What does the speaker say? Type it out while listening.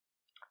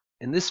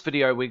In this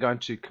video, we're going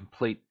to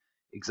complete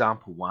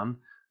example 1.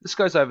 This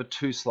goes over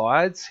 2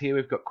 slides. Here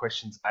we've got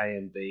questions A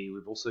and B.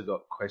 We've also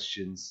got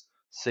questions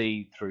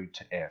C through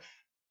to F.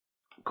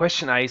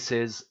 Question A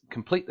says,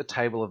 complete the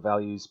table of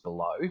values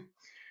below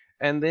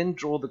and then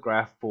draw the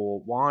graph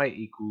for y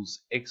equals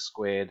x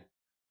squared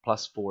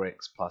plus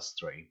 4x plus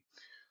 3.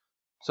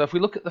 So if we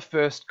look at the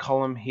first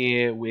column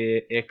here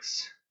where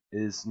x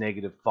is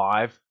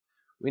 -5,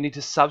 we need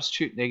to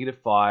substitute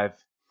 -5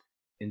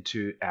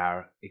 into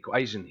our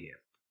equation here.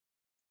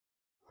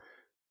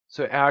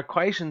 So our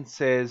equation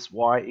says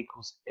y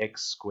equals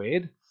x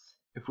squared.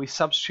 If we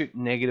substitute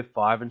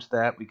 -5 into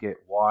that, we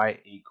get y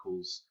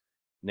equals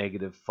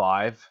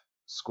 -5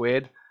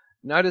 squared.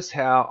 Notice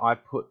how I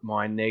put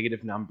my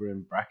negative number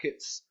in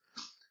brackets.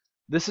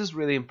 This is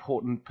really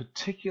important,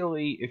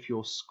 particularly if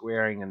you're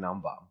squaring a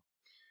number.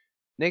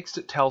 Next,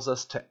 it tells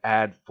us to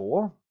add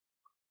 4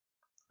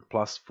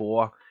 plus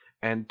 4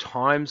 and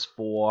times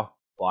 4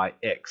 by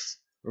x,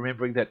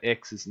 remembering that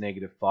x is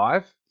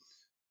 -5.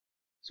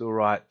 So we'll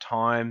write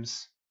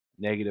times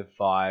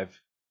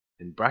 -5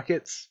 in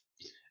brackets.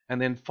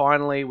 And then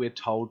finally, we're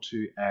told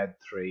to add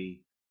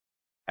 3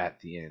 at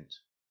the end.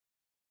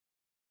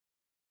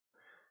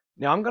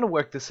 Now I'm going to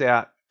work this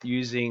out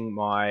using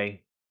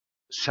my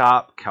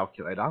Sharp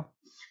calculator.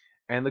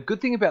 And the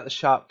good thing about the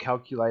Sharp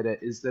calculator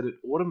is that it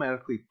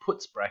automatically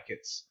puts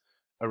brackets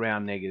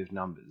around negative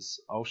numbers.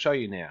 I'll show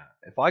you now.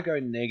 If I go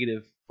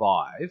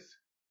 -5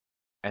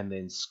 and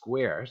then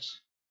square it,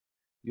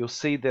 you'll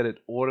see that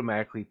it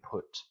automatically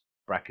put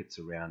brackets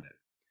around it.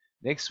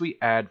 Next we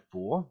add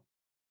 4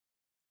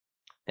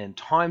 and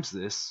times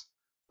this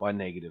by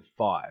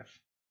 -5.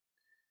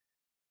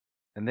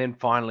 And then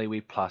finally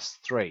we plus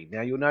 3.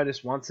 Now you'll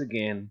notice once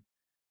again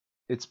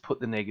it's put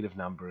the negative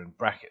number in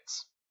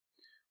brackets.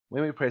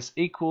 When we press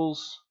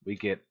equals, we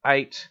get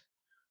 8,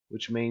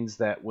 which means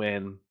that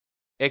when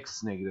x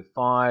is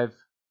 -5,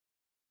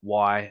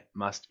 y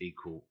must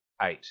equal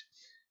 8.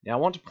 Now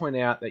I want to point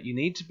out that you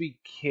need to be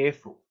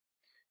careful.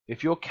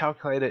 If your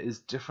calculator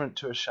is different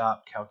to a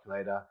Sharp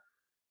calculator,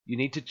 you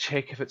need to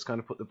check if it's going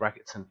to put the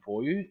brackets in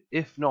for you.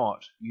 If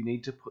not, you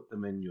need to put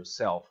them in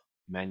yourself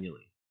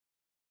manually.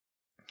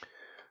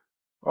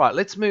 Alright,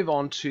 let's move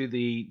on to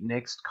the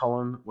next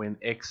column when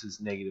x is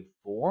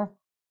 -4.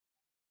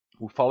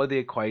 We'll follow the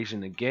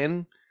equation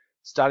again,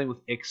 starting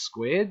with x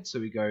squared. So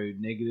we go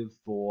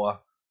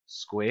 -4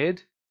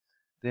 squared.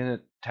 Then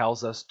it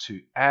tells us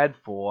to add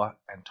 4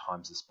 and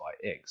times this by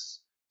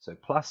x. So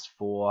plus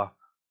 4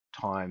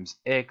 times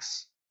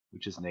x,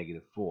 which is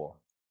 -4.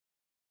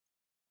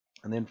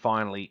 And then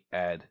finally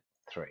add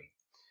 3.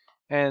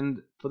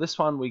 And for this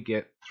one we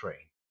get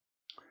 3.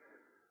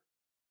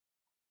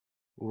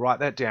 We'll write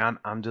that down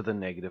under the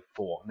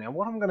 -4. Now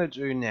what I'm going to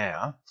do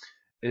now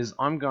is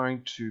I'm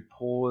going to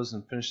pause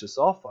and finish this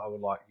off. I would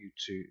like you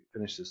to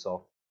finish this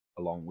off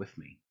along with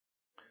me.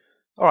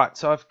 Alright,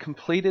 so I've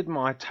completed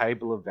my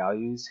table of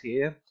values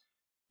here.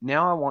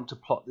 Now I want to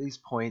plot these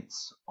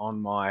points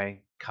on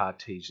my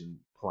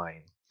Cartesian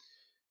plane.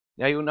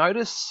 Now you'll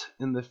notice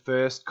in the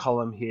first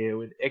column here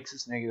with x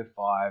is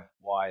 -5,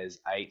 y is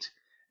 8,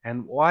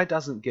 and y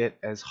doesn't get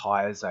as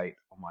high as 8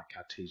 on my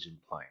Cartesian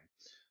plane.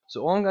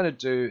 So all I'm going to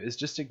do is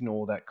just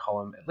ignore that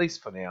column, at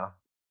least for now,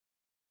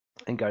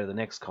 and go to the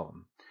next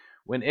column.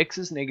 When x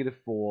is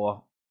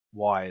 -4,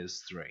 y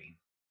is 3.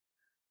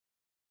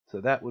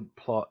 So that would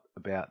plot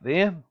about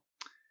there.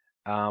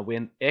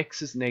 When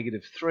x is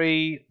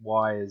 -3,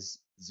 y is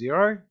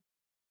 0.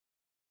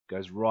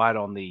 Goes right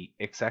on the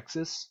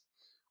x-axis.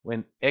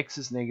 When x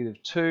is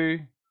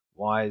 -2,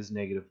 y is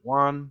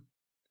 -1.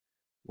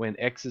 When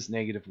x is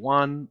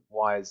 -1,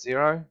 y is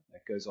 0.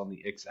 That goes on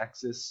the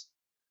x-axis.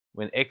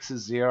 When x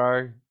is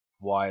 0,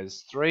 y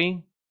is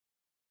 3.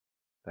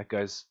 That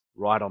goes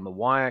right on the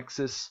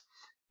y-axis.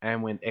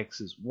 And when x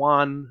is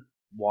 1,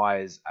 y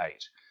is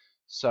 8.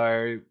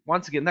 So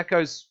once again, that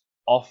goes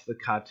off the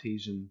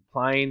Cartesian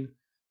plane.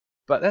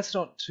 But that's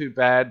not too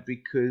bad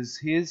because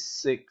here's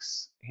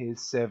 6,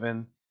 here's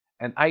 7,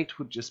 and 8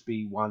 would just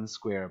be one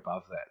square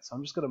above that. So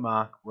I'm just going to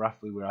mark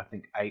roughly where I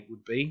think 8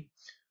 would be.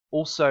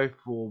 Also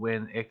for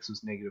when x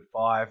was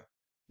 -5,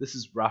 this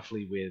is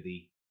roughly where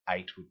the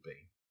 8 would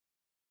be.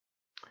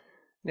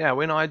 Now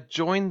when I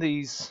join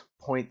these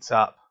points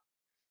up,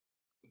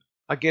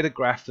 I get a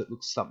graph that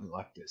looks something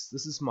like this.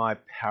 This is my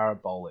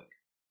parabolic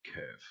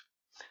curve.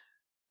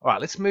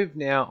 Alright, let's move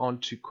now on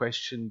to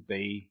question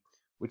B,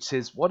 which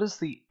says, what is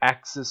the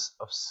axis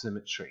of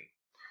symmetry?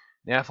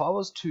 Now if I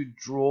was to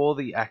draw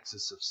the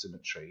axis of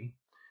symmetry,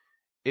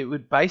 it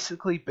would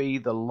basically be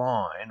the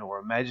line or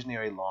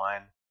imaginary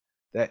line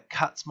that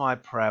cuts my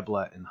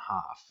parabola in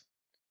half.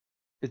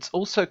 It's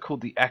also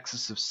called the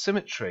axis of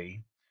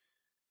symmetry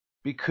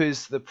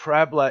because the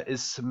parabola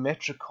is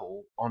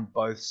symmetrical on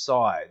both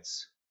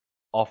sides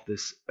of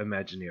this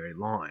imaginary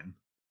line.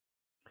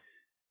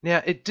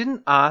 Now it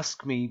didn't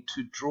ask me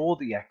to draw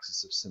the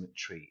axis of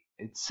symmetry.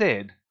 It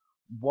said,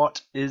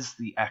 what is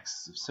the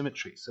axis of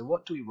symmetry? So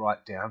what do we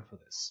write down for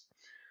this?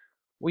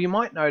 Well, you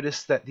might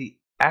notice that the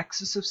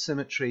axis of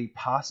symmetry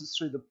passes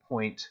through the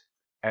point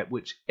at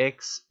which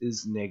x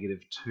is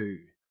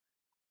 -2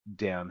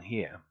 down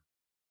here.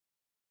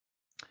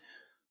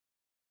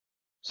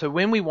 So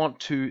when we want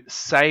to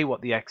say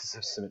what the axis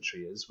of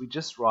symmetry is, we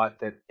just write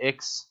that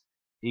x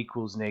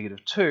equals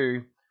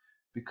 -2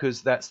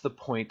 because that's the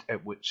point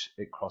at which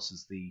it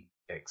crosses the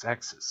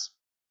x-axis.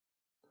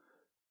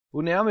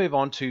 We'll now move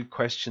on to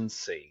question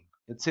C.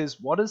 It says,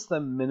 what is the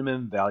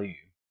minimum value?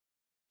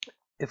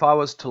 If I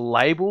was to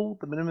label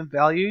the minimum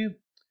value,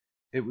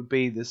 it would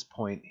be this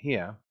point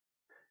here.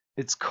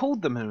 It's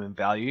called the minimum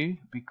value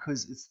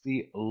because it's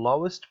the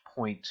lowest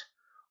point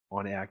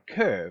on our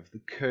curve. The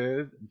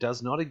curve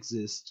does not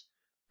exist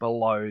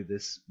below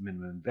this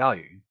minimum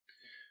value.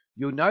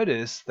 You'll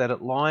notice that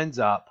it lines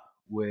up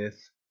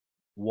with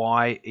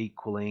y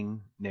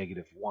equaling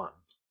 -1.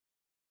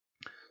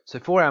 So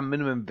for our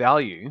minimum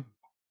value,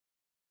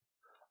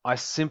 I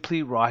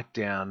simply write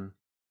down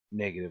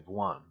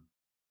 -1.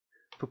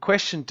 For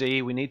question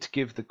D, we need to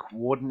give the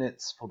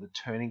coordinates for the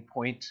turning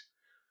point.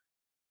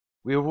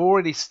 We have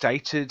already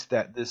stated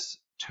that this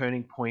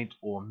turning point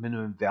or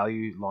minimum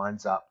value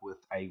lines up with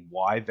a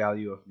y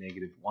value of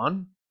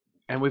 -1.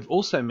 And we've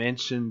also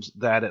mentioned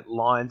that it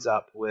lines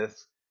up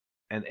with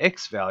an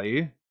x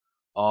value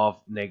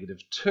of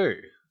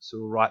 -2. So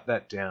we'll write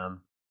that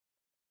down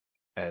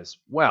as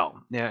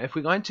well. Now, if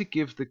we're going to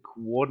give the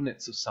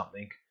coordinates of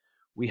something,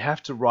 we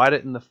have to write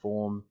it in the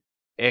form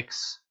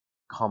x,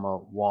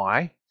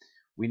 y.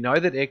 We know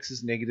that x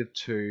is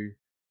 -2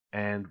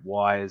 and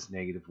y is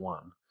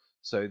 -1.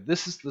 So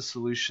this is the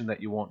solution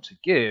that you want to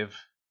give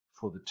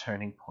for the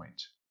turning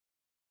point.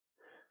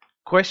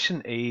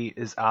 Question E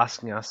is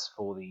asking us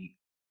for the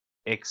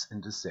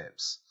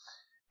x-intercepts.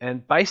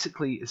 And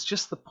basically, it's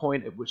just the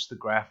point at which the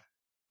graph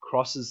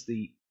crosses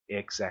the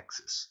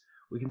x-axis.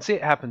 We can see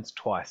it happens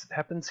twice. It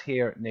happens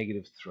here at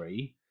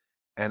 -3,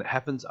 and it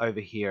happens over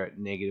here at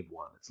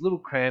 -1. It's a little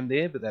crammed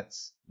there, but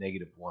that's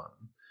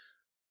 -1.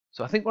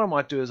 So I think what I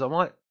might do is I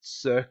might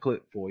circle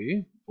it for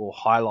you, or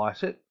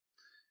highlight it.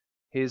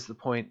 Here's the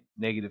point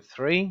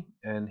 -3,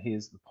 and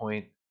here's the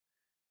point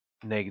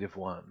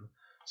 -1.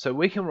 So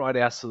we can write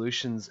our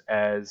solutions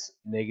as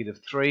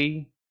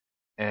 -3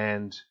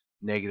 and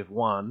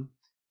 -1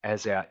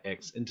 as our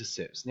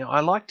x-intercepts. Now I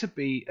like to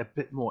be a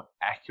bit more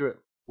accurate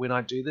when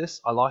I do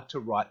this. I like to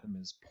write them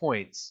as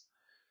points.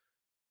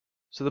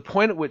 So the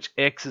point at which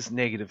x is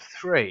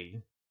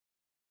 -3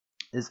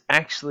 is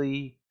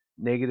actually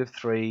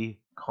 -3,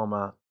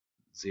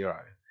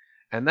 0.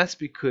 And that's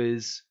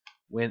because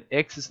when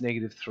x is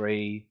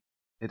 -3,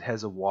 it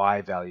has a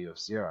y value of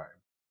 0.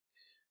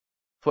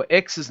 For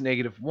x is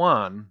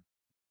 -1,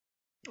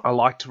 I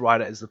like to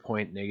write it as the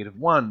point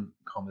 -1,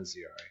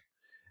 0.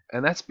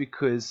 And that's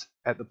because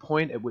at the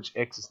point at which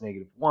x is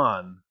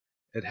 -1,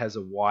 it has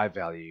a y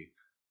value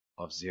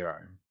of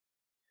 0.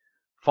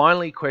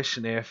 Finally,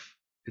 question F,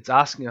 it's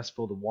asking us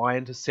for the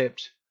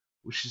y-intercept,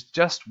 which is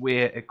just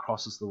where it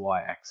crosses the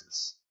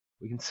y-axis.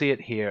 We can see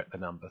it here at the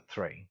number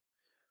 3.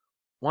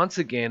 Once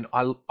again,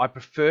 I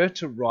prefer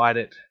to write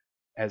it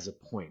as a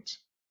point.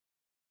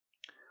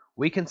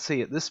 We can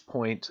see at this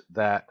point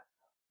that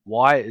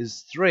y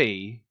is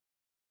 3,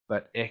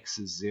 but x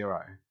is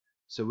 0.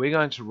 So we're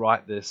going to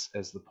write this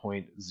as the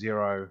point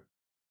 0,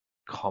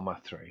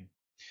 3.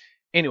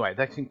 Anyway,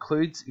 that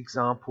concludes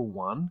example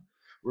 1.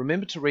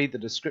 Remember to read the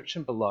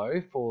description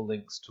below for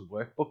links to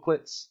work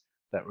booklets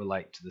that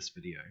relate to this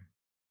video.